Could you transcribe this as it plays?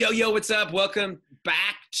Yo, what's up? Welcome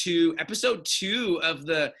back to episode 2 of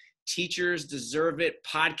the Teachers Deserve It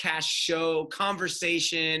podcast show,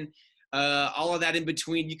 conversation, all of that in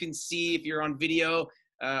between. You can see if you're on video,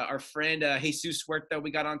 our friend Jesus Huerta we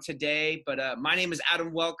got on today. But my name is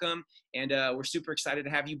Adam Welcome, and we're super excited to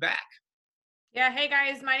have you back. Yeah, hey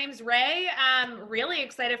guys, my name's Ray. I'm really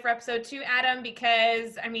excited for episode 2, Adam,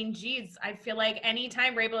 because I feel like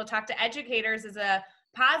anytime we're able to talk to educators is a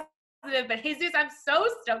positive. But Jesus, I'm so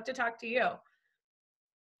stoked to talk to you.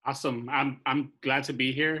 Awesome. I'm glad to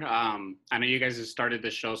be here. I know you guys have started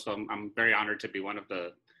this show, so I'm very honored to be one of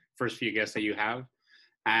the first few guests that you have.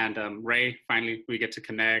 And Ray, finally we get to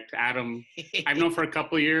connect. Adam, I've known for a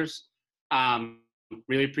couple of years.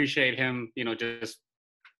 Really appreciate him, just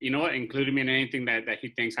including me in anything that he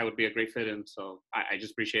thinks I would be a great fit in. So I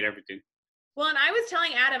just appreciate everything. Well, and I was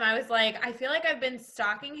telling Adam, I was like, I feel like I've been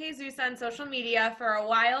stalking Jesus on social media for a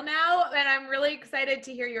while now, and I'm really excited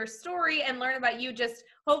to hear your story and learn about you. Just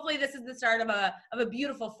hopefully this is the start of a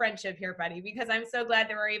beautiful friendship here, buddy, because I'm so glad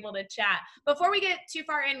that we're able to chat. Before we get too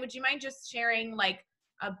far in, would you mind just sharing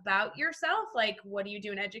about yourself? What do you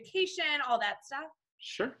do in education, all that stuff?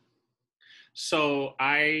 Sure. So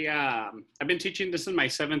I've been teaching. This is my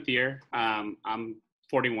 7th year. I'm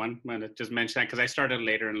 41. I'm going to just mention that because I started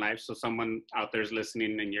later in life. So someone out there is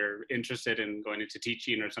listening and you're interested in going into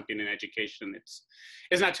teaching or something in education,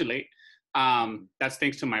 it's not too late. That's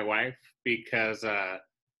thanks to my wife, because I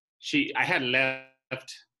had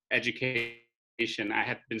left education. I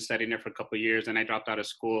had been studying there for a couple of years, and I dropped out of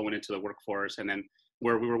school, went into the workforce, and then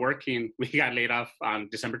where we were working, we got laid off on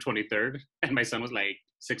December 23rd, and my son was like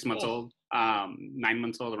 6 months old, 9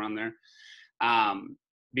 months old, around there.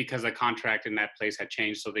 Because the contract in that place had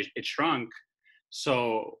changed, so it shrunk.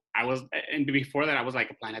 So and before that, I was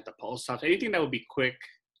applying at the post office, anything that would be quick,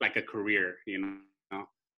 like a career,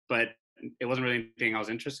 But it wasn't really anything I was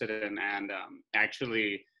interested in. And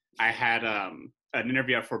actually, I had an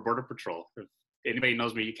interview for Border Patrol. If anybody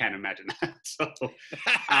knows me, you can't imagine that. So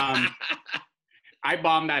I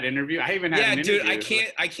bombed that interview. I even had an interview.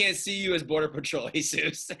 I can't see you as Border Patrol,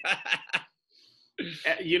 Jesus.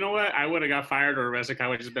 You know what? I would have got fired or arrested. I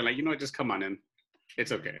would have just been like, just come on in.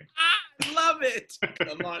 It's okay. I love it.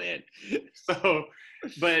 Come on in. So,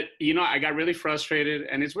 but, I got really frustrated.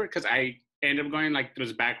 And it's weird because I ended up going through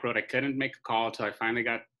this back road. I couldn't make a call until I finally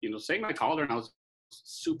got, saying I called her, and I was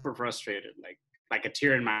super frustrated, like a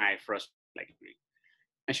tear in my eye, frustrated.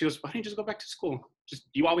 And she goes, why don't you just go back to school?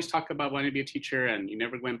 You always talk about wanting to be a teacher and you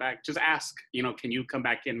never went back. Just ask, can you come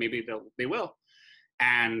back in? Maybe they will.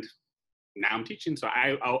 And now I'm teaching, so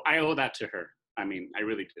I owe that to her. I mean, I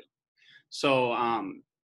really do. So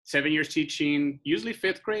 7 years teaching, usually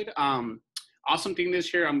 5th grade. Awesome thing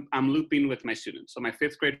this year, I'm looping with my students. So my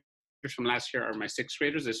 5th graders from last year are my 6th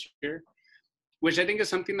graders this year, which I think is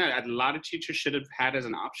something that a lot of teachers should have had as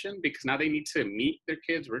an option, because now they need to meet their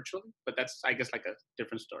kids virtually. But that's, I guess, a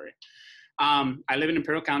different story. I live in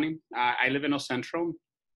Imperial County. I live in El Centro.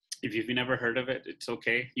 If you've never heard of it, it's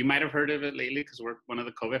okay. You might have heard of it lately because we're one of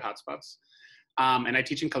the COVID hotspots. And I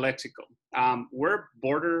teach in Calexico. We're a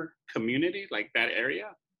border community, like that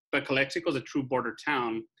area, but Calexico is a true border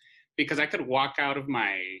town, because I could walk out of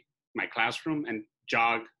my classroom and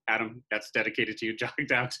jog, Adam, that's dedicated to you, jog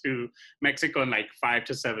down to Mexico in 5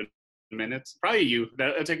 to 7 minutes. Probably you.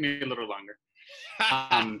 That'll take me a little longer.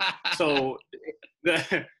 So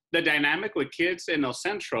the dynamic with kids in El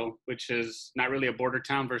Centro, which is not really a border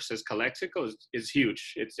town, versus Calexico is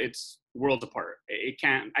huge. It's worlds apart.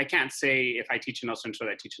 I can't say if I teach in El Centro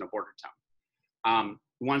that I teach in a border town.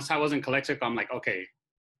 Once I was in Calexico, I'm like, okay,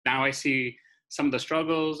 now I see some of the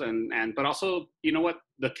struggles but also,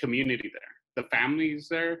 the community there, the families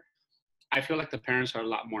there. I feel like the parents are a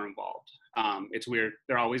lot more involved. It's weird.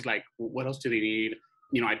 They're always like, what else do they need?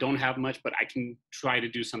 I don't have much, but I can try to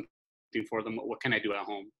do something for them. What can I do at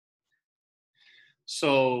home?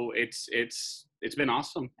 So it's been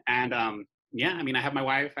awesome. And I have my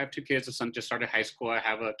wife, I have 2 kids. The son just started high school. I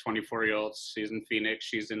have a 24-year-old. She's in Phoenix.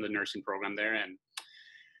 She's in the nursing program there, and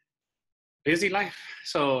busy life.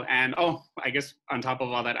 So, I guess on top of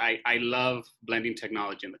all that, I love blending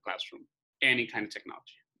technology in the classroom, any kind of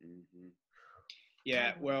technology. Mm-hmm.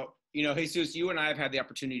 Yeah, well, Jesus, you and I have had the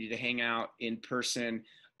opportunity to hang out in person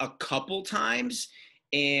a couple times.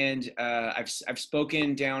 And I've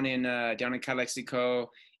spoken down in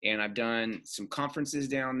Calexico, and I've done some conferences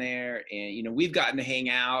down there, and we've gotten to hang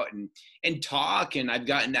out and talk, and I've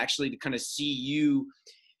gotten actually to kind of see you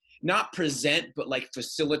not present but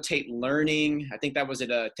facilitate learning. I think that was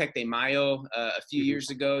at Tec de Mayo a few years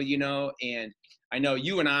ago, and I know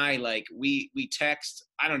you and I we text,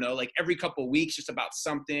 I don't know, every couple of weeks just about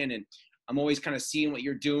something, and I'm always kind of seeing what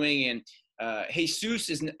you're doing. And Jesus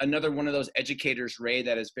is another one of those educators, Ray,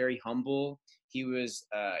 that is very humble. He's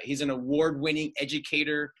an award-winning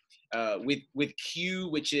educator with CUE,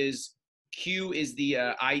 which is CUE is the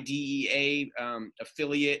IDEA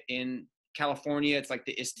affiliate in California. It's like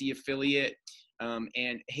the ISTE affiliate.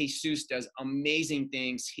 And Jesus does amazing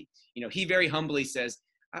things. He very humbly says,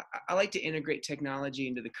 I like to integrate technology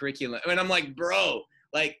into the curriculum. And I'm like, bro,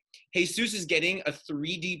 like Jesus is getting a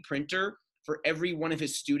 3D printer for every one of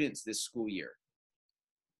his students this school year.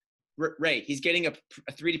 Ray, he's getting a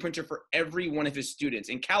 3D printer for every one of his students.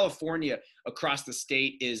 In California, across the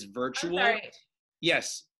state is virtual. I'm sorry.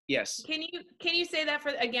 Yes. Can you say that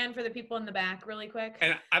for the people in the back really quick?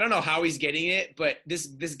 And I don't know how he's getting it, but this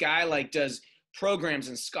guy like does programs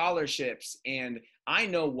and scholarships, and I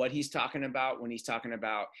know what he's talking about when he's talking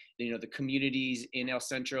about the communities in El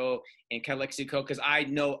Centro and Calexico, because I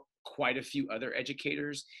know quite a few other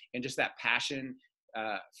educators and just that passion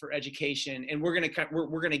for education. And we're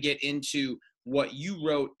gonna get into what you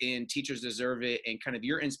wrote in Teachers Deserve It and kind of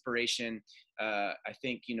your inspiration. I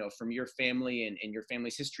think from your family and your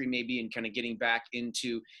family's history maybe, and kind of getting back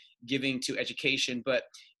into giving to education. But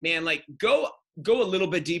man, like go a little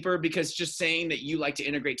bit deeper, because just saying that you like to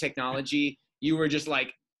integrate technology, you were just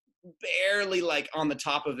like barely like on the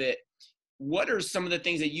top of it. What are some of the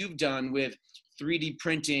things that you've done with 3D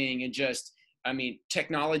printing and just,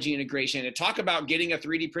 technology integration? And talk about getting a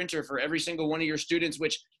 3D printer for every single one of your students,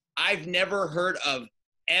 which I've never heard of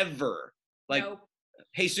ever. Like, nope.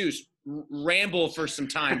 Jesus, ramble for some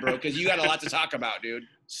time, bro, because you got a lot to talk about, dude.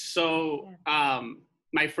 So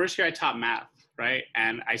my first year I taught math, right?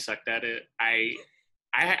 And I sucked at it. I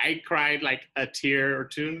cried like a tear or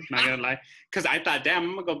two, not gonna lie, because I thought, damn,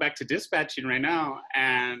 I'm gonna go back to dispatching right now.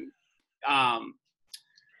 And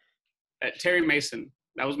Terry Mason,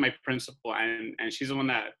 that was my principal, and she's the one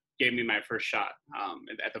that gave me my first shot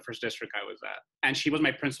at the first district I was at. And she was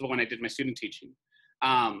my principal when I did my student teaching.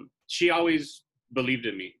 She always believed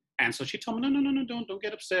in me. And so she told me, no, don't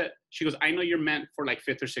get upset. She goes, I know you're meant for like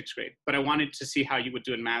 5th or 6th grade, but I wanted to see how you would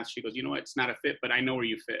do in math. She goes, you know what, it's not a fit, but I know where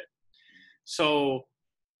you fit. So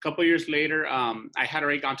a couple of years later, I had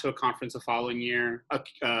already gone to a conference the following year, a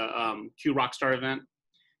Q Rockstar event.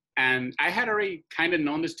 And I had already kind of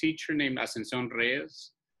known this teacher named Ascension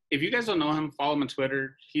Reyes. If you guys don't know him, follow him on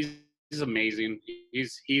Twitter. He's amazing.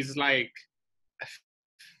 He's like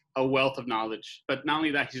a wealth of knowledge. But not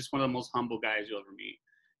only that, he's just one of the most humble guys you'll ever meet.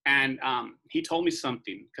 And he told me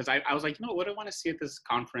something, because I was like, what do I want to see at this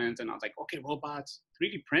conference? And I was like, okay, robots,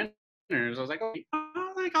 3D printers. I was like, okay,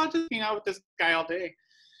 I'll just hang out with this guy all day.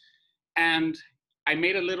 And I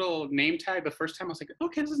made a little name tag the first time. I was like,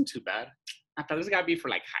 okay, this isn't too bad. I thought this got to be for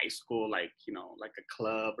like high school, like, like a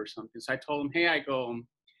club or something. So I told him, hey, I go,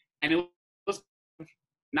 and it was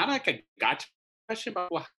not like a gotcha question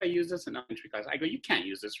about, well, how do I use this in elementary class? I go, you can't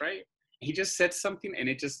use this, right? And he just said something, and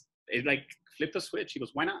it like flipped the switch. He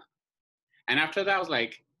goes, why not? And after that, I was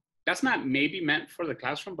like, that's not maybe meant for the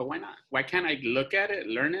classroom, but why not? Why can't I look at it,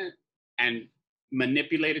 learn it, and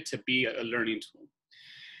manipulate it to be a learning tool?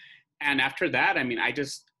 And after that, I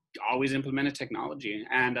just always implemented technology.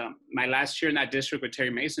 And my last year in that district with Terry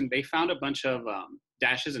Mason, they found a bunch of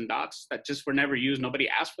dashes and dots that just were never used. Nobody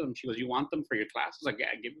asked for them. She goes, you want them for your class? I was like, yeah,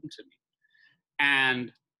 give them to me.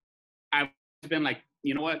 And I've been like,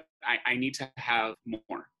 you know what? I need to have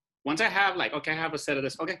more. Once I have I have a set of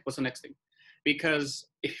this. Okay, what's the next thing? Because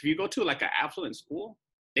if you go to like an affluent school,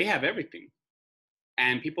 they have everything.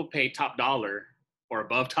 And people pay top dollar or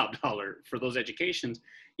above top dollar for those educations.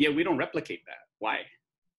 Yet we don't replicate that. Why?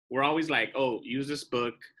 We're always like, oh, use this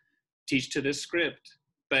book, teach to this script.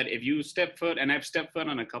 But if you step foot, and I've stepped foot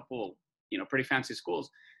on a couple, pretty fancy schools,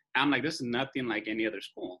 I'm like, this is nothing like any other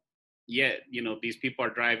school. Yet, these people are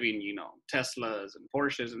driving, Teslas and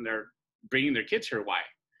Porsches, and they're bringing their kids here. Why?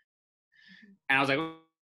 And I was like,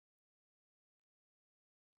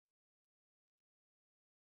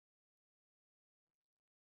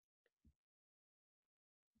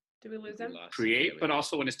 did we lose them? Create, but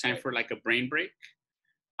also when it's time for like a brain break.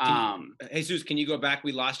 Jesus, can you go back?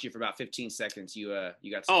 We lost you for about 15 seconds. You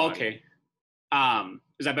got. Oh, okay.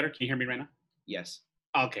 Is that better? Can you hear me right now? Yes.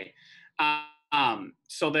 Okay.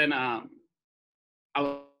 So then I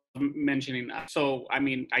was mentioning.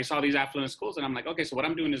 I saw these affluent schools, and I'm like, okay, so what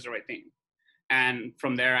I'm doing is the right thing. And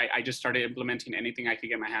from there, I just started implementing anything I could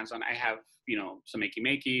get my hands on. I have, some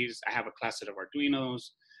makey-makeys. I have a class set of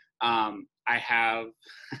Arduinos. I have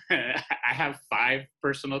I have 5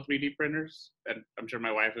 personal 3D printers, and I'm sure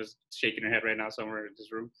my wife is shaking her head right now somewhere in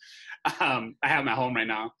this room. I have them at home right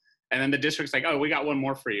now. And then the district's like, oh, we got one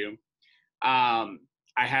more for you.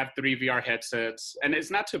 I have 3 VR headsets, and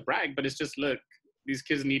it's not to brag, but it's just, look, these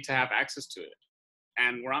kids need to have access to it.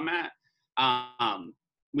 And where I'm at,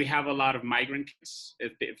 we have a lot of migrant kids.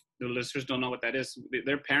 If the listeners don't know what that is,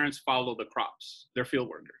 their parents follow the crops. They're field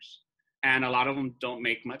workers. And a lot of them don't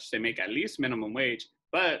make much. They make at least minimum wage.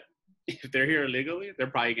 But if they're here illegally, they're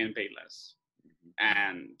probably getting paid less.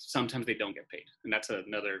 And sometimes they don't get paid. And that's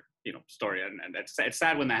another, story. And it's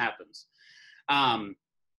sad when that happens.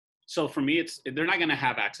 So for me, they're not going to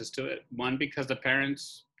have access to it. One, because the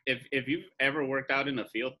parents, if you've ever worked out in a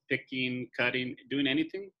field, picking, cutting, doing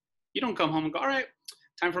anything, you don't come home and go, all right,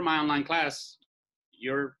 time for my online class.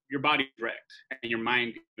 Your body's wrecked and your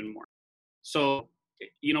mind even more. So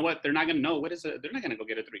you know what? They're not going to know what is it. They're not going to go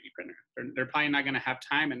get a 3D printer. They're probably not going to have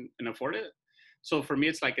time and afford it. So for me,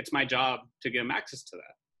 it's like, it's my job to give them access to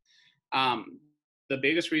that. The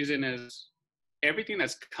biggest reason is everything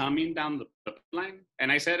that's coming down the line.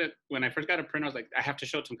 And I said it when I first got a printer, I was like, I have to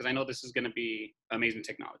show it to them because I know this is going to be amazing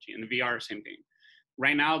technology. And VR, same thing.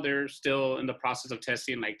 Right now, they're still in the process of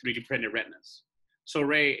testing like 3D printed retinas. So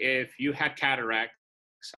Ray, if you had cataracts,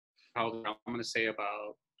 I'm going to say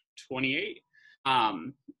about 28.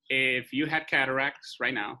 If you had cataracts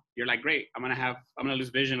right now, you're like, great, I'm going to lose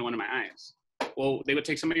vision in one of my eyes. Well, they would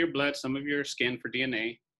take some of your blood, some of your skin for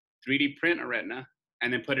DNA, 3D print a retina,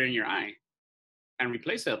 and then put it in your eye and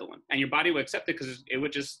replace the other one. And your body would accept it because it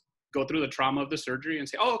would just go through the trauma of the surgery and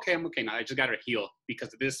say, oh, okay, I'm okay now. I just got to heal because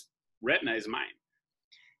this retina is mine.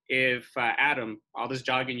 If Adam, all this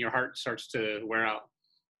jogging, your heart starts to wear out,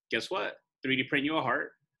 guess what? 3D print you a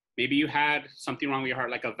heart. Maybe you had something wrong with your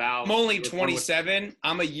heart, like a valve. I'm only 27.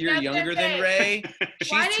 I'm a year younger than Ray.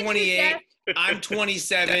 She's 28. I'm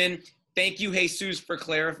 27. Thank you, Jesus, for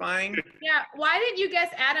clarifying. Yeah, why didn't you guess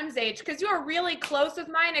Adam's age? Because you are really close with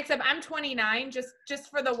mine, except I'm 29,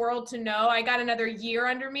 just for the world to know. I got another year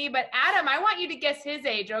under me. But Adam, I want you to guess his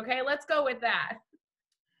age, okay? Let's go with that.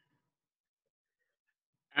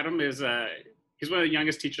 Adam is, he's one of the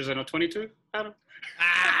youngest teachers I know. 22, Adam?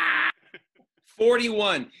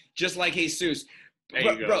 41, just like Jesus. There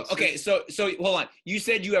you go. Bro, okay, so hold on. You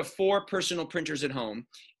said you have 4 personal printers at home.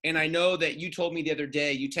 And I know that you told me the other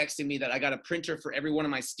day, you texted me that I got a printer for every one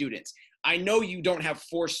of my students. I know you don't have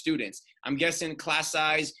 4 students. I'm guessing class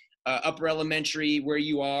size, upper elementary, where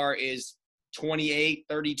you are is 28,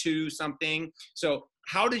 32, something. So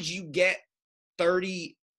how did you get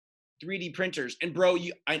 30 3D printers? And bro,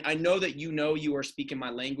 I know that you are speaking my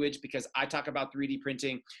language because I talk about 3D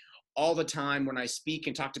printing all the time when I speak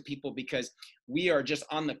and talk to people because we are just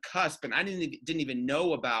on the cusp. And I didn't even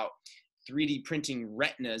know about 3D printing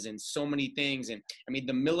retinas and so many things. And I mean,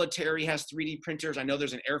 the military has 3D printers. I know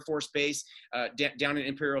there's an Air Force base down in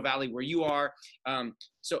Imperial Valley where you are.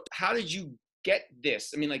 So how did you get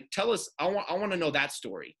this? I mean, like, tell us, I want to know that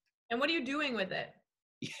story. And what are you doing with it?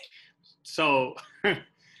 So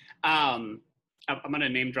I'm going to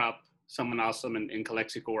name drop someone awesome in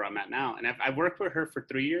Calexico where I'm at now. And I've worked with her for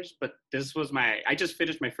 3 years, but I just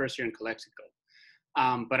finished my first year in Calexico.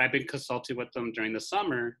 But I've been consulting with them during the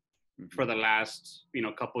summer for the last,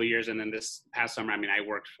 couple of years. And then this past summer, I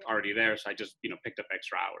worked already there. So I just, picked up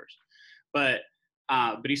extra hours. But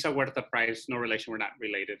Brisa Huerta Price, no relation, we're not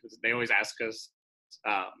related. They always ask us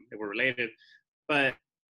if we're related. But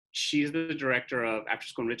she's the director of After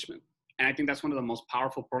School Enrichment. And I think that's one of the most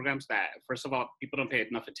powerful programs that, first of all, people don't pay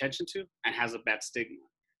enough attention to and has a bad stigma.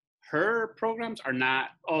 Her programs are not,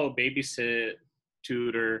 babysit,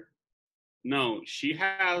 tutor. No, she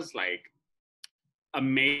has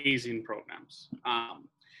amazing programs.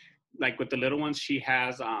 Like with the little ones, she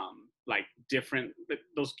has different,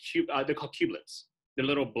 those they're called cubelets. The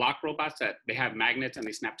little block robots that they have magnets and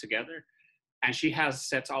they snap together. And she has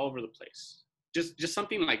sets all over the place. Just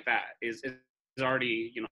something like that is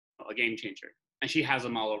already, a game changer. And she has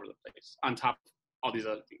them all over the place on top of all these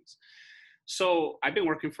other things. So I've been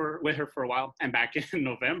working with her for a while. And back in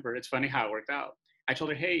November, it's funny how it worked out. I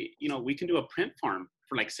told her, hey, we can do a print farm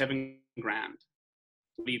for $7,000.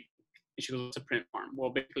 And she goes, it's a print farm.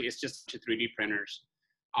 Well, basically it's just 3D printers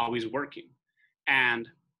always working. And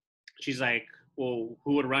she's like, well,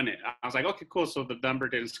 who would run it? I was like, okay, cool. So the number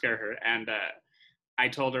didn't scare her. And I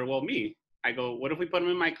told her, well, me. I go, what if we put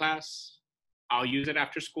them in my class? I'll use it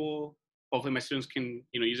after school. Hopefully my students can,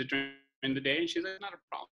 use it during the day. And she's like, not a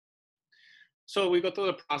problem. So we go through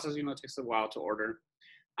the process, it takes a while to order.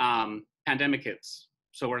 Pandemic hits.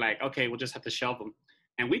 So we're like, okay, we'll just have to shelve them.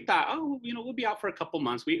 And we thought, we'll be out for a couple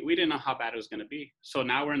months. We didn't know how bad it was going to be. So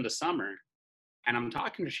now we're in the summer and I'm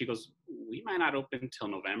talking to her. She goes, we might not open until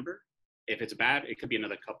November. If it's bad, it could be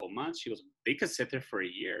another couple months. She goes, they could sit there for a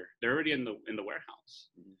year. They're already in the warehouse.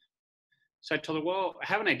 Mm-hmm. So I told her, well, I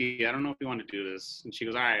have an idea. I don't know if you want to do this. And she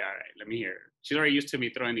goes, all right, let me hear it. She's already used to me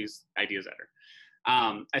throwing these ideas at her.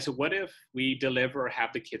 I said, what if we deliver or have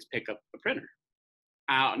the kids pick up a printer?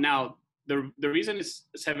 Now, the reason it's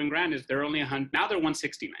 $7,000 is they're only 100. Now they're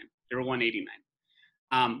 169. They were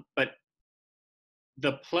 189. But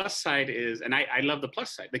the plus side is, and I love the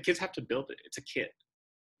plus side, the kids have to build it. It's a kit.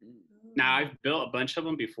 Now, I've built a bunch of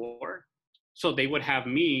them before. So they would have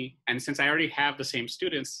me, and since I already have the same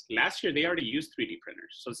students, last year they already used 3D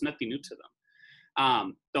printers, so it's nothing new to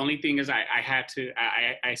them. The only thing is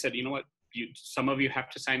I said, you know what, some of you have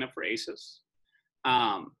to sign up for ACES.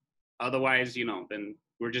 Otherwise, then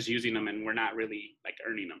we're just using them and we're not really like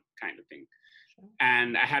earning them kind of thing. Sure.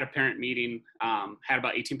 And I had a parent meeting, had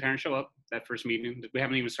about 18 parents show up that first meeting. We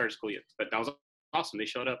haven't even started school yet, but that was awesome. They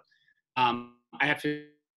showed up. I have to,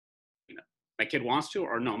 my kid wants to,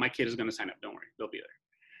 or no, my kid is going to sign up. Don't worry, they'll be there.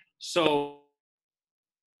 So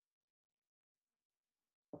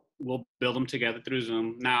we'll build them together through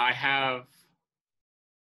Zoom. Now I'm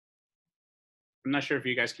not sure if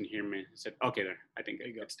you guys can hear me. I said, okay, there. I think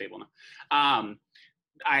it's stable now. I'm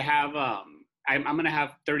going to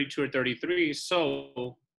have 32 or 33.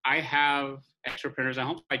 So I have extra printers at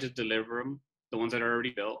home. I just deliver them, the ones that are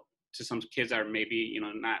already built, to some kids that are maybe,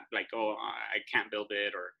 not like, oh, I can't build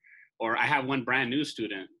it, or I have one brand new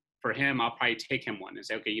student. For him, I'll probably take him one and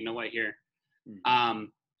say, okay, you know what, here. Mm-hmm.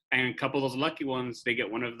 And a couple of those lucky ones, they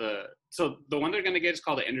get one of so the one they're going to get is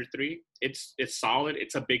called the Ender 3. It's solid.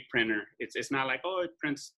 It's a big printer. It's not like, oh, it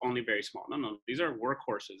prints only very small. No. These are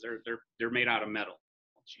workhorses. They're made out of metal.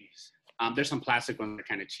 Jeez. There's some plastic ones that are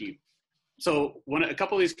kind of cheap. So a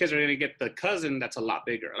couple of these kids are going to get the cousin that's a lot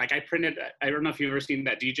bigger. Like I don't know if you've ever seen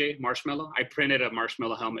that DJ Marshmallow. I printed a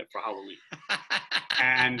Marshmallow helmet for Halloween.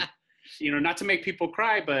 And, not to make people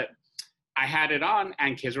cry, but I had it on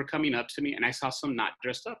and kids were coming up to me and I saw some not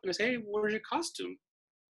dressed up and I say, hey, where's your costume?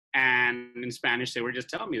 And in Spanish, they were just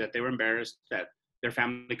telling me that they were embarrassed that their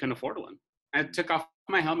family couldn't afford one. I took off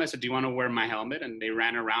my helmet. I said, do you want to wear my helmet? And they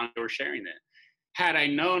ran around, they were sharing it. Had I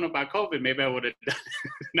known about COVID, maybe I would have done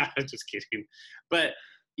it. No, just kidding. But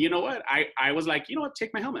you know what? I was like, you know what?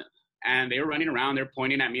 Take my helmet. And they were running around, they're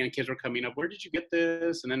pointing at me and kids were coming up. Where did you get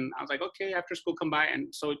this? And then I was like, okay, after school come by. And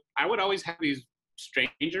so I would always have these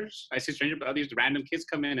strangers. I say strangers, but these random kids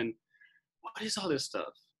come in and what is all this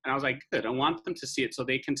stuff? And I was like, good. I want them to see it so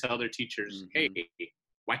they can tell their teachers, mm-hmm. Hey,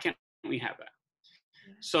 why can't we have that?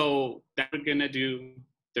 Yeah. So that we're going to do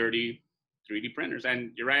 30 3D printers.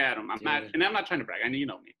 And you're right, Adam. I'm not trying to brag. I know you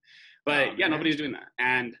know me. But nobody's doing that.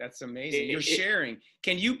 And that's amazing. You're sharing.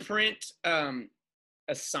 Can you print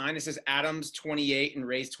a sign that says Adams 28 and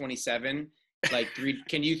Ray's 27? Like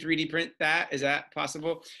can you 3D print that? Is that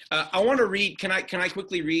possible? I want to read. Can I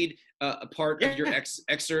quickly read a part of your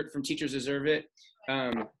excerpt from Teachers Deserve It?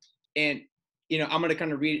 And I'm going to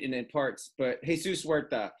kind of read it in parts. But Jesus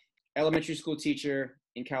Huerta, elementary school teacher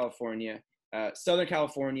in California, Southern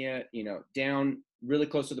California, down really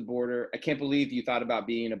close to the border. I can't believe you thought about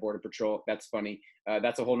being a border patrol. That's funny.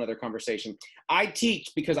 That's a whole nother conversation. I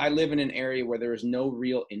teach because I live in an area where there is no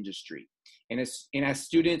real industry. And as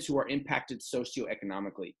students who are impacted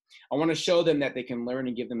socioeconomically, I want to show them that they can learn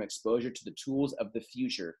and give them exposure to the tools of the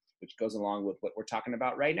future, which goes along with what we're talking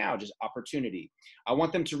about right now, just opportunity. I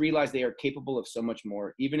want them to realize they are capable of so much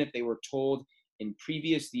more, even if they were told in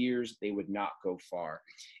previous years they would not go far.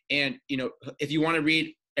 And, if you want to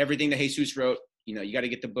read everything that Jesus wrote, you got to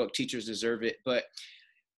get the book, Teachers Deserve It. But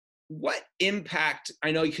what impact,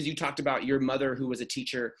 I know because you talked about your mother who was a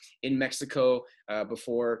teacher in Mexico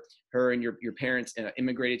before her and your parents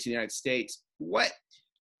immigrated to the United States. What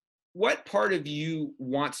part of you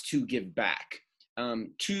wants to give back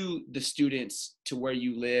to the students to where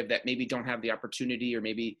you live that maybe don't have the opportunity, or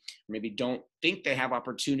maybe don't think they have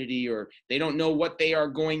opportunity, or they don't know what they are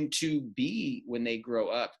going to be when they grow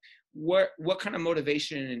up? What kind of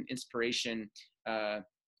motivation and inspiration,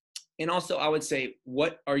 and also I would say,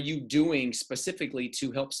 what are you doing specifically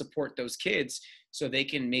to help support those kids so they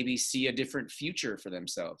can maybe see a different future for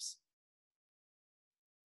themselves?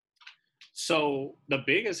 So the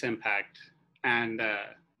biggest impact, and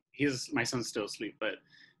my son's still asleep, but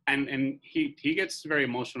and he gets very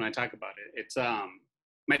emotional when I talk about it. It's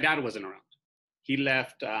my dad wasn't around. He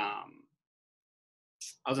left. I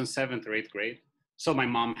was in 7th or 8th grade, so my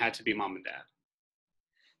mom had to be mom and dad.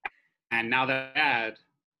 And now that dad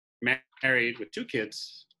married with 2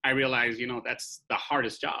 kids, I realized that's the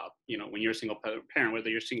hardest job. When you're a single parent, whether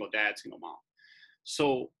you're single dad, single mom.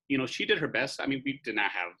 So she did her best. I mean, we did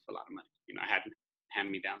not have a lot of money. I had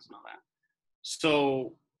hand-me-downs and all that.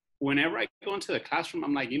 So whenever I go into the classroom,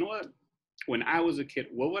 I'm like, you know what? When I was a kid,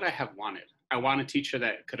 what would I have wanted? I want a teacher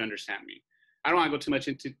that could understand me. I don't want to go too much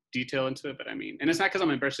into detail into it, but I mean, and it's not because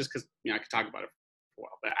I'm embarrassed, just because, you know, I could talk about it for a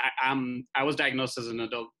while. But I was diagnosed as an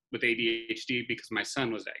adult with ADHD because my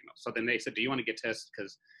son was diagnosed. So then they said, do you want to get tested?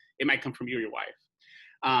 Because it might come from you or your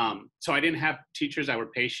wife. So I didn't have teachers that were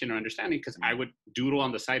patient or understanding, because I would doodle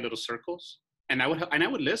on the side little circles, and I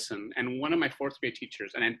would listen. And one of my fourth grade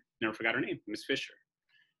teachers, and I never forgot her name, Miss Fisher,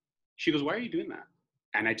 she goes, why are you doing that?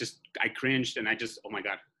 And I cringed, and oh my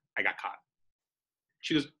God, I got caught.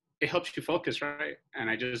 She goes, it helps you focus, right? And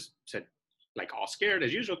I just said, like, all scared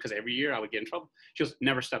as usual, because every year I would get in trouble. She goes,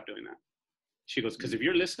 never stop doing that. She goes, because if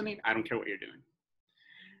you're listening, I don't care what you're doing.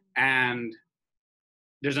 And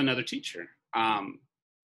there's another teacher,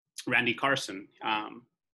 Randy Carson.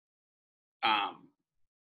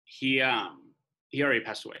 He already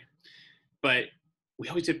passed away, but we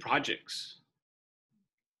always did projects,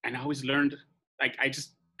 and I always learned, like, I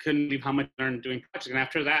just couldn't believe how much I learned doing projects. And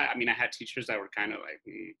after that, I mean, I had teachers that were kind of like,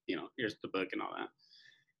 you know, here's the book and all that.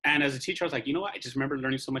 And as a teacher, I was like, you know what? I just remember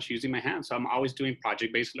learning so much using my hands. So I'm always doing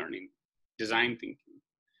project-based learning, design thinking.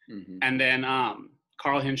 Mm-hmm. And then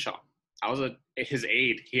Carl Hinshaw, I was his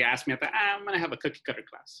aide. He asked me, I'm going to have a cookie cutter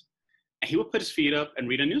class. And he would put his feet up and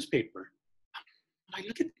read a newspaper. I'm like,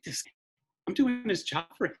 look at this. I'm doing his job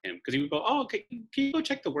for him. Because he would go, oh, okay, can you go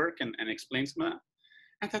check the work and explain some of that?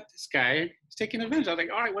 I thought, this guy is taking advantage. I was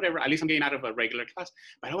like, all right, whatever. At least I'm getting out of a regular class.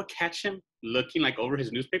 But I would catch him looking like over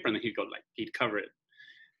his newspaper, and then he'd go like, he'd cover it.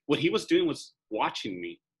 What he was doing was watching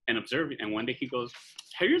me and observing. And one day he goes,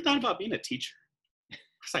 have you ever thought about being a teacher? I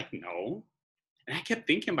was like, no. And I kept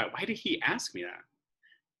thinking about, why did he ask me that?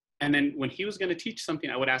 And then when he was going to teach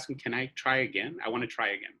something, I would ask him, can I try again? I want to try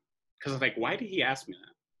again. Because I was like, why did he ask me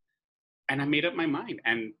that? And I made up my mind.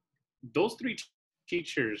 And those three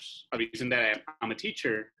teachers are the reason that I'm a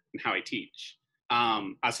teacher and how I teach.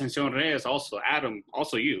 Ascension Reyes, also Adam,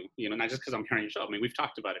 also you know, not just because I'm hearing your show. I mean, we've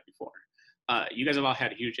talked about it before. You guys have all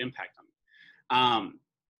had a huge impact on me.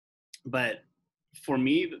 But for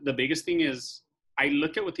me, the biggest thing is I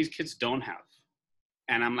look at what these kids don't have.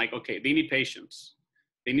 And I'm like, okay, they need patience.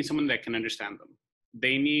 They need someone that can understand them.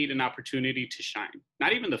 They need an opportunity to shine.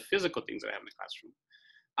 Not even the physical things that I have in the classroom.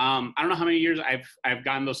 I don't know how many years I've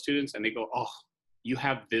gotten those students, and they go, oh, you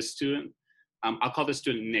have this student. I'll call this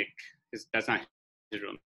student Nick. That's not his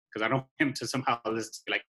real name, because I don't want him to somehow listen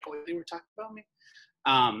to like, oh, they were talking about me.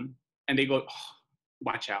 And they go, oh,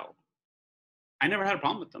 watch out. I never had a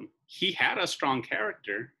problem with them. He had a strong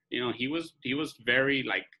character. You know, he was very,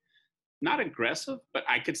 like, not aggressive, but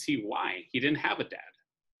I could see why. He didn't have a dad.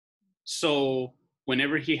 So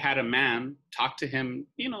whenever he had a man talk to him,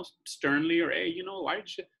 you know, sternly, or, hey, you know,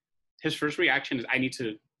 his first reaction is, I need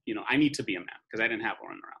to be a man, because I didn't have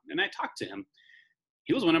one around. And I talked to him.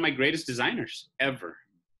 He was one of my greatest designers ever.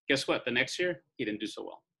 Guess what? The next year, he didn't do so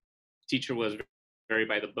well. Teacher was very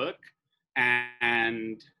by the book.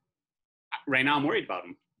 And right now I'm worried about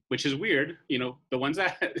him, which is weird. You know, the ones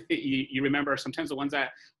that you remember are sometimes the ones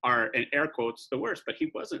that are, in air quotes, the worst, but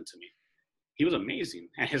he wasn't to me. He was amazing.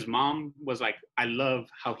 And his mom was like, I love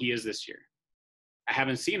how he is this year. I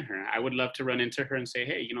haven't seen her. I would love to run into her and say,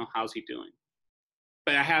 hey, you know, how's he doing?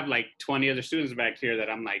 But I have like 20 other students back here that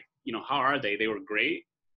I'm like, you know, how are they? They were great.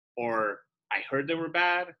 Or I heard they were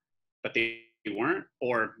bad, but they weren't.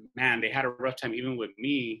 Or, man, they had a rough time even with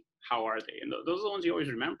me. How are they? And those are the ones you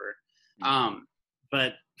always remember.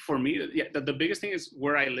 But for me, yeah, the biggest thing is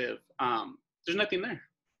where I live. There's nothing there.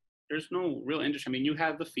 There's no real industry. I mean, you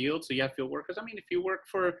have the field, so you have field workers. I mean, if you work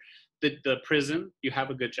for the prison, you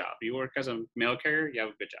have a good job. You work as a mail carrier, you have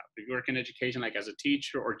a good job. If you work in education, like as a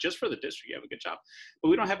teacher or just for the district, you have a good job. But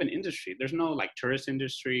we don't have an industry. There's no like tourist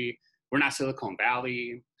industry. We're not Silicon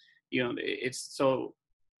Valley. You know, it's so,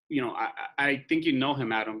 you know, I think you know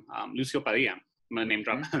him, Adam, Lucio Padilla. I'm going to name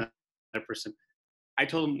drop that person. I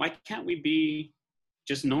told him, why can't we be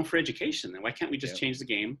just known for education? And why can't we just change the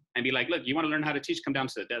game and be like, look, you want to learn how to teach, come down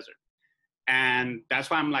to the desert. And that's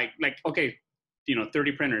why I'm like, okay, you know,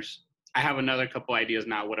 30 printers. I have another couple ideas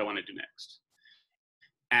now what I want to do next.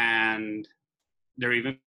 And they're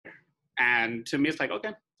even, and to me, it's like,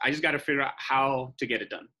 okay, I just got to figure out how to get it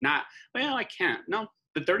done. Not, well, I can't. No,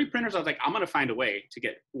 the 30 printers, I was like, I'm going to find a way to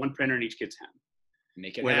get one printer in each kid's hand.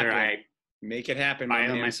 Make it happen. Make it happen. Buy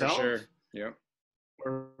them myself. For sure. Yep.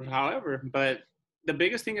 Or however, but the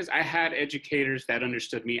biggest thing is I had educators that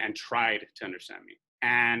understood me and tried to understand me.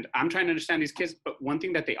 And I'm trying to understand these kids, but one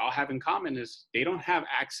thing that they all have in common is they don't have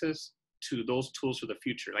access to those tools for the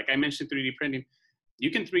future. Like I mentioned 3D printing. You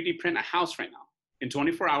can 3D print a house right now in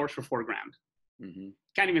 24 hours for $4,000. Mm-hmm.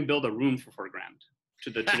 Can't even build a room for $4,000 to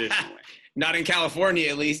the traditional way. Not in California,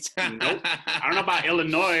 at least. Nope. I don't know about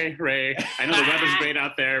Illinois, Ray. I know the weather's great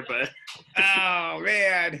out there, but. Oh,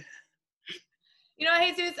 man. You know,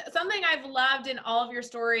 Jesus, something I've loved in all of your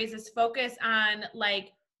stories is focus on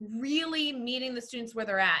like really meeting the students where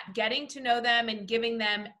they're at, getting to know them and giving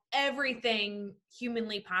them everything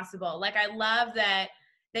humanly possible. Like I love that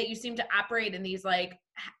you seem to operate in these like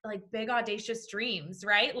big audacious dreams,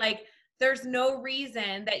 right? Like there's no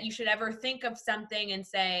reason that you should ever think of something and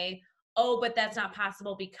say, oh, but that's not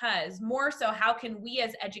possible, because more so how can we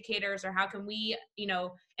as educators, or how can we, you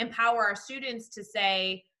know, empower our students to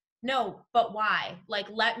say, no, but why? Like,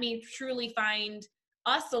 let me truly find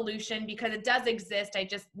a solution, because it does exist. I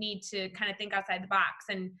just need to kind of think outside the box.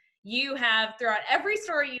 And you have, throughout every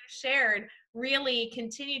story you shared, really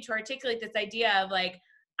continued to articulate this idea of like,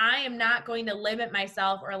 I am not going to limit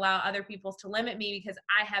myself or allow other people to limit me, because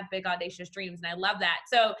I have big, audacious dreams. And I love that.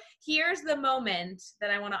 So here's the moment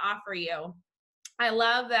that I want to offer you. I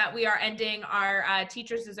love that we are ending our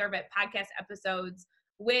Teachers Deserve It podcast episodes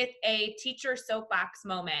with a teacher soapbox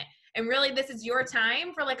moment. And really, this is your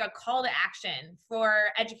time for like a call to action for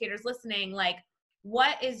educators listening. Like,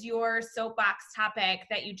 what is your soapbox topic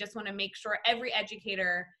that you just want to make sure every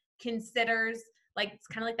educator considers? Like, it's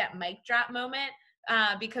kind of like that mic drop moment,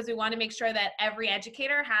 because we want to make sure that every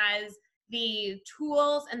educator has the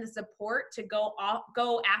tools and the support to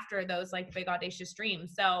go after those like big audacious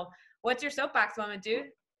dreams. So what's your soapbox moment, dude?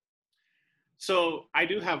 So I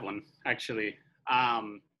do have one, actually.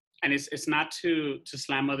 And it's not to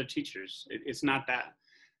slam other teachers. It's not that.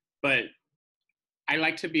 But I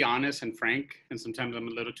like to be honest and frank, and sometimes I'm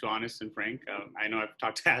a little too honest and frank. I know I've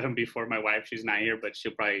talked to Adam before, my wife, she's not here, but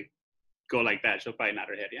she'll probably go like that. She'll probably nod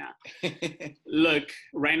her head, yeah. Look,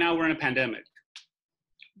 right now we're in a pandemic.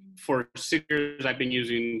 For 6 years, I've been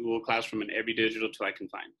using Google Classroom and every digital tool I can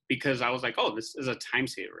find, because I was like, oh, this is a time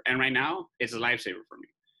saver. And right now, it's a lifesaver for me.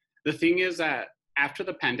 The thing is that after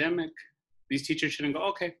the pandemic, these teachers shouldn't go,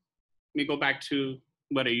 okay, let me go back to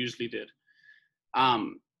what I usually did.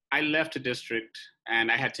 I left a district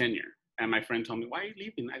and I had tenure. And my friend told me, why are you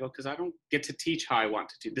leaving? I go, because I don't get to teach how I want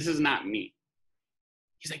to teach. This is not me.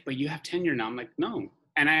 He's like, but you have tenure now. I'm like, no.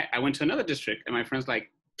 And I went to another district and my friend's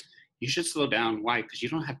like, you should slow down. Why? Because you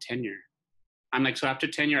don't have tenure. I'm like, so after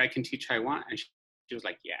tenure, I can teach how I want? And she was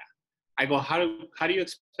like, yeah. I go, how do you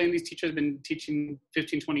explain these teachers have been teaching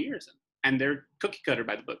 15, 20 years and they're cookie cutter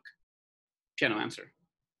by the book? She had no answer.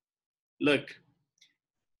 Look,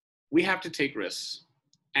 we have to take risks.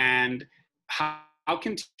 And how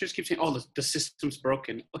can teachers keep saying, oh, the system's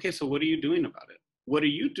broken? Okay, so what are you doing about it? What are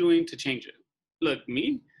you doing to change it? Look,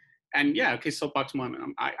 me, and yeah, okay, soapbox moment.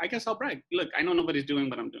 I guess I'll brag. Look, I know nobody's doing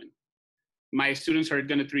what I'm doing. My students are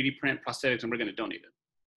going to 3D print prosthetics and we're going to donate it.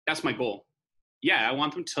 That's my goal. Yeah, I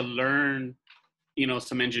want them to learn, you know,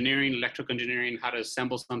 some engineering, electrical engineering, how to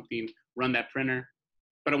assemble something, run that printer.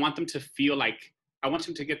 But I want them to feel like, I want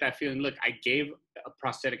them to get that feeling, look, I gave a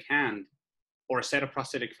prosthetic hand or a set of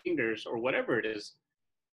prosthetic fingers or whatever it is,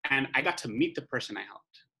 and I got to meet the person I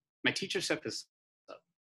helped. My teacher set this up.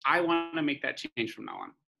 I want to make that change from now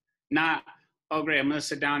on. Not, oh, great, I'm going to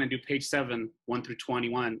sit down and do page 7, 1 through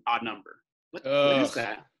 21, odd number. What is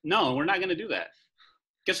that? No, we're not going to do that.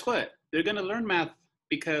 Guess what? They're going to learn math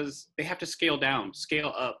because they have to scale down,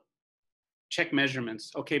 scale up, check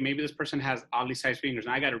measurements. Okay, maybe this person has oddly sized fingers,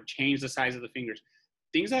 and I got to change the size of the fingers.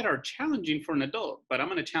 Things that are challenging for an adult, but I'm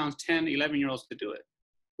going to challenge 10, 11-year-olds to do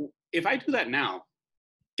it. If I do that now,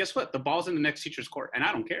 guess what? The ball's in the next teacher's court, and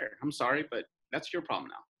I don't care. I'm sorry, but that's your problem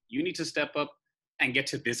now. You need to step up and get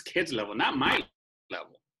to this kid's level, not my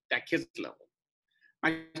level, that kid's level.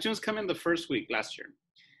 My students come in the first week last year,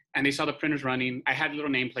 and they saw the printers running. I had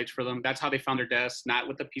little nameplates for them. That's how they found their desk, not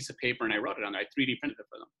with a piece of paper, and I wrote it on there. I 3D printed it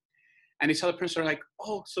for them. And they saw the printers, they're like,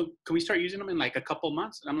 oh, so can we start using them in like a couple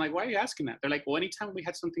months? And I'm like, why are you asking that? They're like, well, anytime we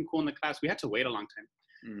had something cool in the class, we had to wait a long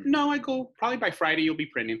time. No, I go, probably by Friday, you'll be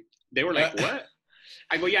printing. They were like, what?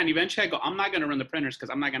 I go, yeah, and eventually I go, I'm not going to run the printers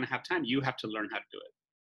because I'm not going to have time. You have to learn how to do it.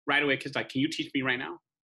 Right away, kids like, can you teach me right now?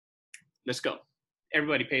 Let's go.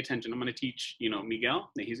 Everybody pay attention. I'm going to teach, you know,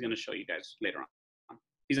 Miguel, and he's going to show you guys later on.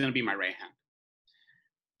 He's going to be my right hand.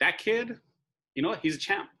 That kid, you know what? He's a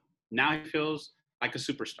champ. Now he feels like a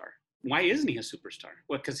superstar. Why isn't he a superstar?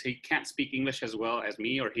 Well, because he can't speak English as well as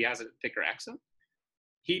me, or he has a thicker accent.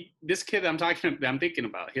 This kid I'm thinking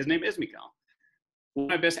about, his name is Miguel. One of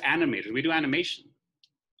my best animators. We do animation.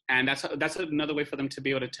 And that's another way for them to be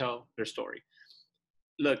able to tell their story.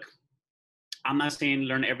 Look, I'm not saying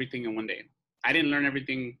learn everything in one day. I didn't learn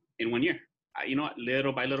everything in 1 year. You know what,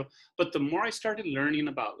 little by little. But the more I started learning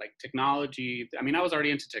about like technology, I mean, I was already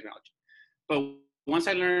into technology. But once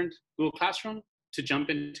I learned Google Classroom, to jump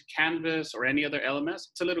into Canvas or any other LMS,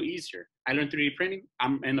 it's a little easier. I learned 3D printing.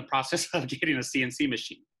 I'm in the process of getting a CNC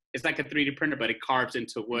machine. It's like a 3D printer, but it carves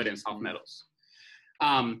into wood and soft metals.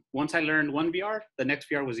 Once I learned one VR, the next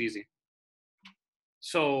VR was easy.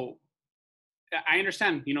 So I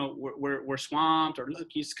understand, you know, we're swamped, or look,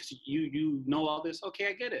 you know all this. Okay,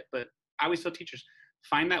 I get it. But I always tell teachers,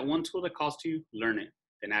 find that one tool that calls to you, learn it,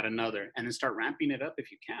 then add another, and then start ramping it up if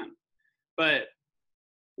you can. But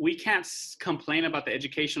we can't complain about the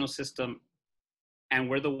educational system and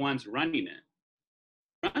we're the ones running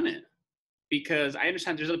it. Run it. Because I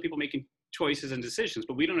understand there's other people making choices and decisions,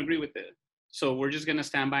 but we don't agree with it. So we're just going to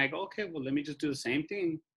stand by and go, okay, well, let me just do the same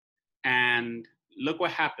thing. And look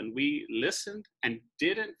what happened. We listened and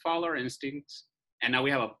didn't follow our instincts. And now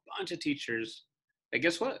we have a bunch of teachers that,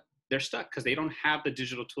 guess what? They're stuck because they don't have the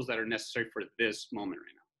digital tools that are necessary for this moment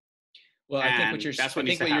right now. Well, I think what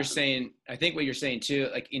you're saying too,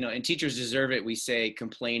 like, you know, and teachers deserve it. We say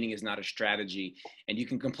complaining is not a strategy, and you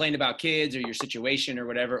can complain about kids or your situation or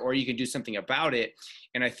whatever, or you can do something about it.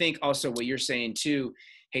 And I think also what you're saying too,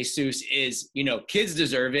 Jesus, is, you know, kids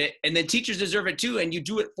deserve it, and then teachers deserve it too. And you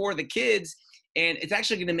do it for the kids, and it's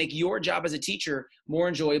actually going to make your job as a teacher more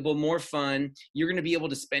enjoyable, more fun. You're going to be able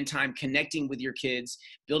to spend time connecting with your kids,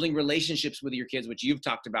 building relationships with your kids, which you've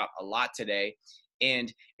talked about a lot today.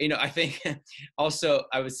 And, you know, I think also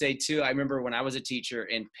I would say too, I remember when I was a teacher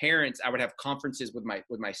and parents, I would have conferences with my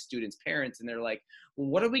students' parents, and they're like, well,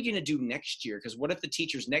 what are we going to do next year? Because what if the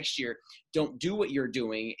teachers next year don't do what you're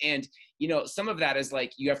doing? And, you know, some of that is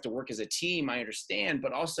like, you have to work as a team, I understand,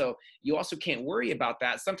 but also you also can't worry about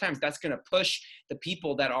that. Sometimes that's going to push the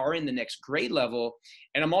people that are in the next grade level.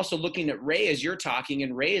 And I'm also looking at Ray as you're talking,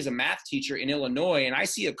 and Ray is a math teacher in Illinois, and I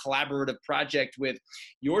see a collaborative project with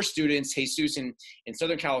your students, Jesus, in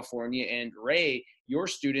Southern California, and Ray, your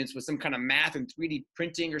students, with some kind of math and 3D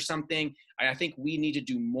printing or something. I think we need to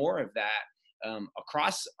do more of that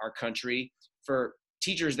across our country for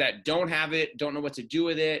teachers that don't have it, don't know what to do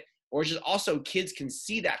with it, or just also kids can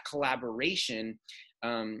see that collaboration.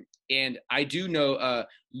 And I do know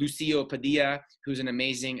Lucio Padilla, who's an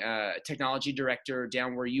amazing technology director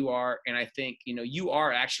down where you are. And I think, you know, you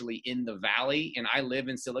are actually in the Valley, and I live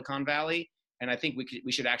in Silicon Valley. And I think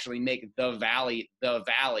we should actually make the Valley,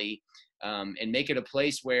 and make it a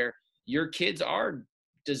place where your kids are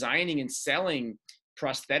designing and selling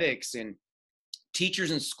prosthetics, and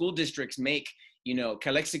teachers and school districts make, you know,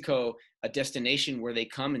 Calexico a destination where they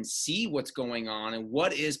come and see what's going on and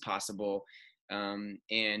what is possible. Man,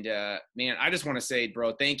 I just want to say,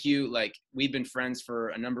 bro, thank you. Like, we've been friends for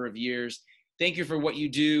a number of years. Thank you for what you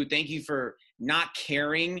do. Thank you for not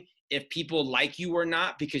caring if people like you or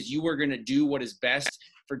not, because you are going to do what is best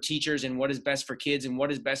for teachers and what is best for kids and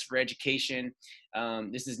what is best for education.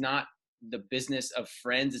 This is not the business of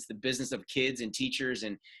friends. It's the business of kids and teachers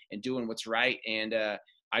and doing what's right. And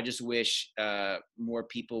I just wish more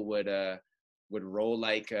people would roll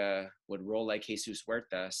like Jesus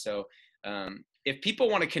Huerta. So if people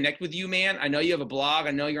want to connect with you, man, I know you have a blog.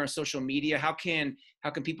 I know you're on social media. How can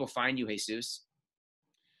people find you, Jesus?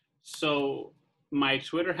 So my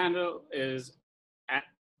Twitter handle is at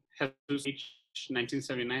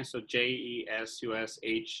JesusH1979. So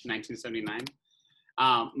JESUSH1979.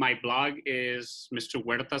 My blog is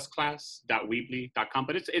mrhuertasclass.weebly.com,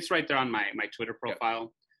 but it's right there on my Twitter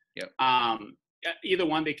profile. Yep. Either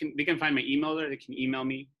one, they can find my email there. They can email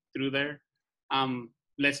me through there.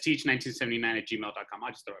 Let's teach 1979@gmail.com.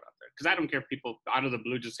 I'll just throw it out there because I don't care if people out of the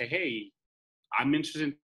blue just say, hey, I'm interested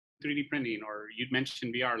in 3D printing, or you'd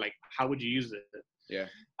mentioned VR, like, how would you use it? Yeah.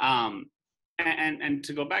 And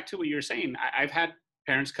to go back to what you were saying, I've had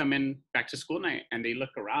parents come in back to school night and they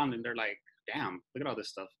look around and they're like, damn, look at all this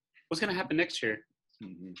stuff. What's going to happen next year?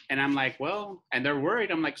 Mm-hmm. And I'm like, well, and they're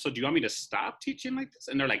worried. I'm like, so do you want me to stop teaching like this?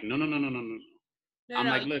 And they're like, no. I'm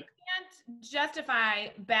like, look, you can't justify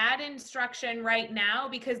bad instruction right now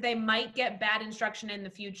because they might get bad instruction in the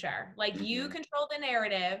future. Like, mm-hmm. You control the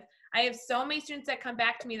narrative. I have so many students that come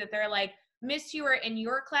back to me that they're like, Miss Huart, in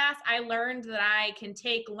your class, I learned that I can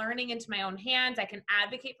take learning into my own hands. I can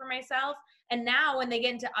advocate for myself. And now when they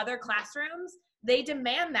get into other classrooms, they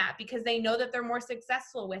demand that because they know that they're more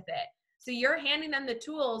successful with it. So you're handing them the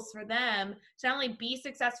tools for them to not only be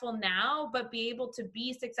successful now, but be able to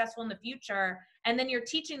be successful in the future. And then you're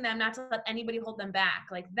teaching them not to let anybody hold them back.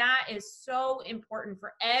 Like, that is so important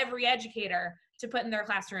for every educator to put in their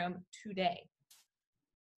classroom today.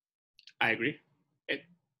 I agree.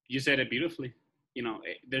 You said it beautifully. You know,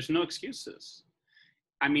 there's no excuses.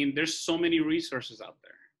 I mean, there's so many resources out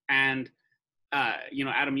there. And, you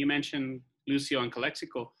know, Adam, you mentioned Lucio and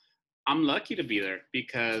Calexico. I'm lucky to be there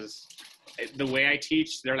because the way I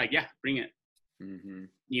teach, they're like, yeah, bring it. Mm-hmm.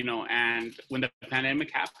 and when the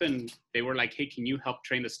pandemic happened, they were like, hey, can you help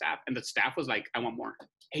train the staff? And the staff was like, I want more.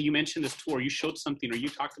 Hey, you mentioned this tool, or you showed something, or you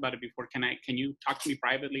talked about it before. Can you talk to me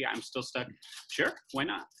privately? I'm still stuck. Sure, why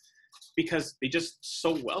not? Because they just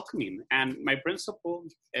so welcoming. And my principal,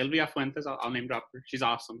 Elvia Fuentes, I'll name drop her. She's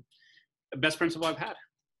awesome. The best principal I've had.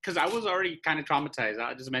 Because I was already kind of traumatized.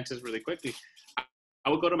 I just mentioned this really quickly. I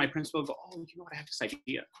would go to my principal and go, oh, you know what, I have this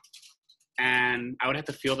idea. And I would have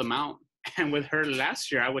to feel them out. And with her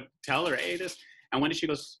last year, I would tell her, hey, this. And one day she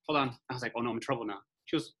goes, hold on. I was like, oh, no, I'm in trouble now.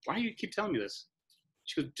 She goes, why do you keep telling me this?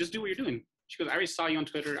 She goes, just do what you're doing. She goes, I already saw you on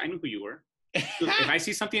Twitter. I knew who you were. Goes, if I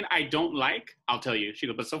see something I don't like, I'll tell you. She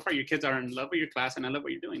goes, but so far your kids are in love with your class and I love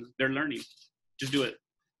what you're doing. They're learning. Just do it.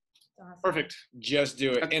 Awesome. Perfect. Just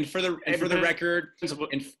do it. And for the record,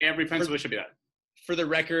 every principal should be that. For the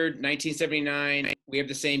record, 1979, we have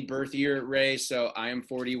the same birth year, Ray. So I am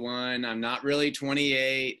 41. I'm not really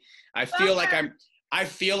 28. I feel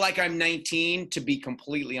like I'm 19, to be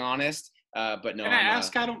completely honest. But no. Can I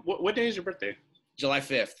ask Adam, what day is your birthday? July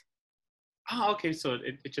 5th. Oh, okay. So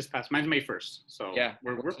it just passed. Mine's May 1st. So yeah,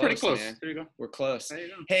 we're pretty close. Man. There you go. We're close. There you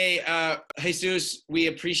go. Hey, Jesus, we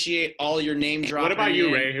appreciate all your name dropping. What about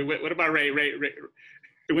you, Ray? What about Ray? Ray?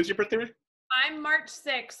 When's your birthday, Ray? I'm March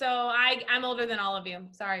 6th, so I'm older than all of you.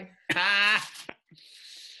 Sorry.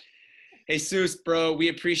 Jesus, bro, we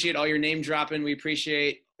appreciate all your name dropping. We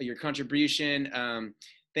appreciate your contribution.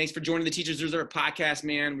 Thanks for joining the Teachers Deserve podcast,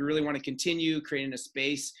 man. We really want to continue creating a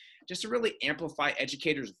space just to really amplify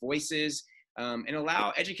educators' voices and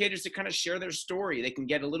allow educators to kind of share their story. They can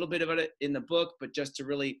get a little bit of it in the book, but just to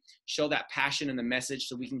really show that passion and the message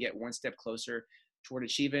so we can get one step closer toward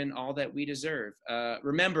achieving all that we deserve.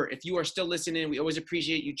 Remember, if you are still listening, we always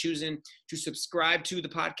appreciate you choosing to subscribe to the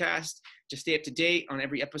podcast to stay up to date on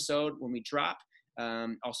every episode when we drop.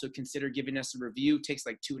 Also consider giving us a review. It takes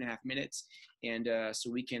like 2.5 minutes. And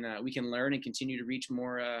so we can learn and continue to reach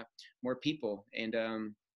more people.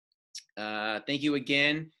 And thank you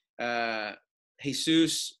again.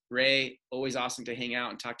 Jesus, Ray, always awesome to hang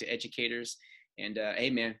out and talk to educators. And hey,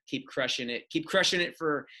 man, keep crushing it. Keep crushing it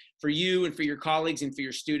for you and for your colleagues and for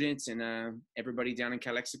your students and everybody down in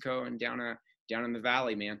Calexico and down in the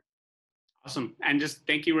valley, man. Awesome. And just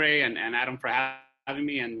thank you, Ray and Adam, for having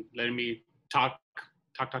me and letting me talk.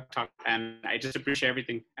 And I just appreciate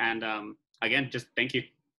everything. And again, just thank you.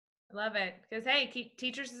 I love it. Because, hey,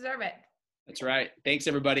 teachers deserve it. That's right. Thanks,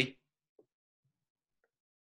 everybody.